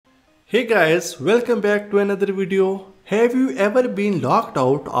Hey guys, welcome back to another video. Have you ever been locked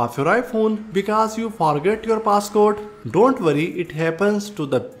out of your iPhone because you forget your passcode? Don't worry, it happens to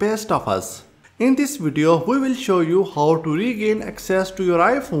the best of us. In this video, we will show you how to regain access to your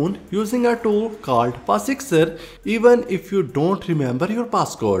iPhone using a tool called Passixer even if you don't remember your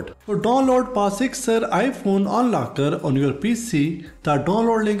passcode. To download Passixer iPhone Unlocker on your PC, the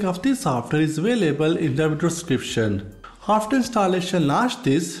download link of this software is available in the video description. After installation, launch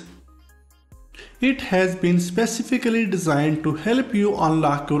this. It has been specifically designed to help you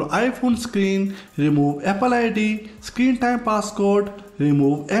unlock your iPhone screen, remove Apple ID, screen time passcode,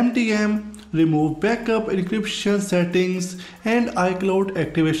 remove MDM, remove backup encryption settings, and iCloud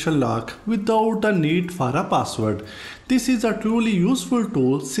activation lock without the need for a password. This is a truly useful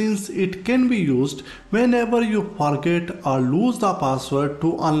tool since it can be used whenever you forget or lose the password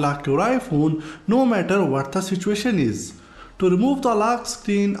to unlock your iPhone, no matter what the situation is. To remove the lock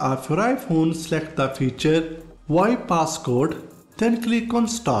screen of your iPhone, select the feature Wipe Passcode, then click on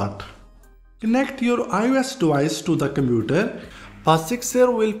Start. Connect your iOS device to the computer.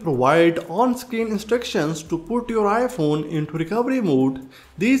 Passixer will provide on-screen instructions to put your iPhone into recovery mode.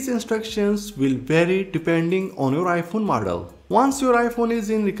 These instructions will vary depending on your iPhone model. Once your iPhone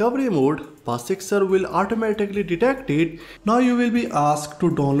is in recovery mode, Passixer will automatically detect it. Now you will be asked to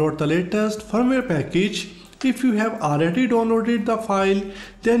download the latest firmware package. If you have already downloaded the file,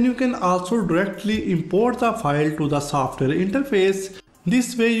 then you can also directly import the file to the software interface.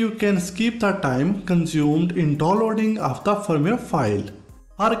 This way you can skip the time consumed in downloading of the firmware file.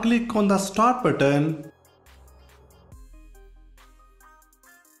 Or click on the Start button.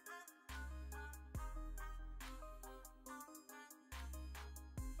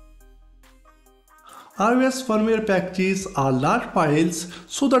 iOS firmware packages are large files,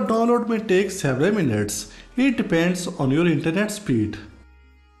 so the download may take several minutes. It depends on your internet speed.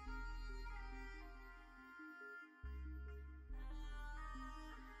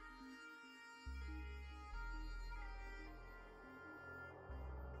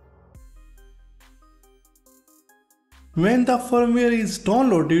 When the firmware is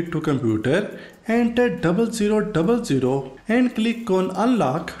downloaded to computer, enter 0000 and click on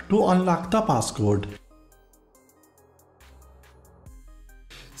Unlock to unlock the passcode.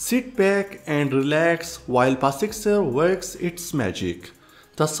 Sit back and relax while Passixer works its magic.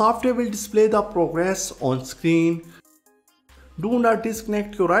 The software will display the progress on screen. Do not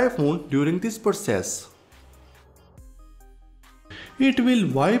disconnect your iPhone during this process. It will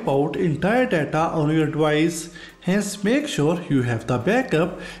wipe out entire data on your device, hence make sure you have the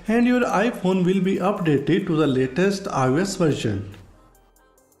backup and your iPhone will be updated to the latest iOS version.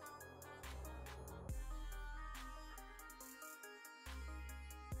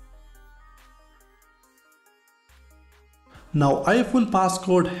 Now iPhone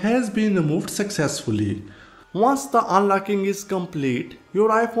passcode has been removed successfully. Once the unlocking is complete,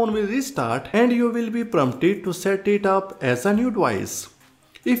 your iPhone will restart and you will be prompted to set it up as a new device.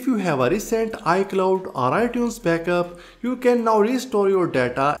 If you have a recent iCloud or iTunes backup, you can now restore your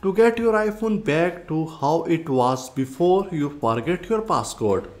data to get your iPhone back to how it was before you forget your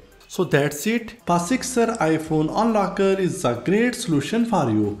passcode. So that's it. Passixer iPhone Unlocker is a great solution for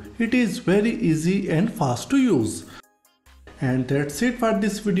you. It is very easy and fast to use. And that's it for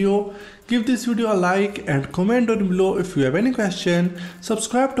this video. Give this video a like and comment down below if you have any question.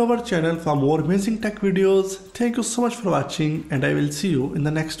 Subscribe to our channel for more amazing tech videos. Thank you so much for watching and I will see you in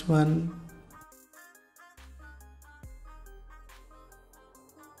the next one.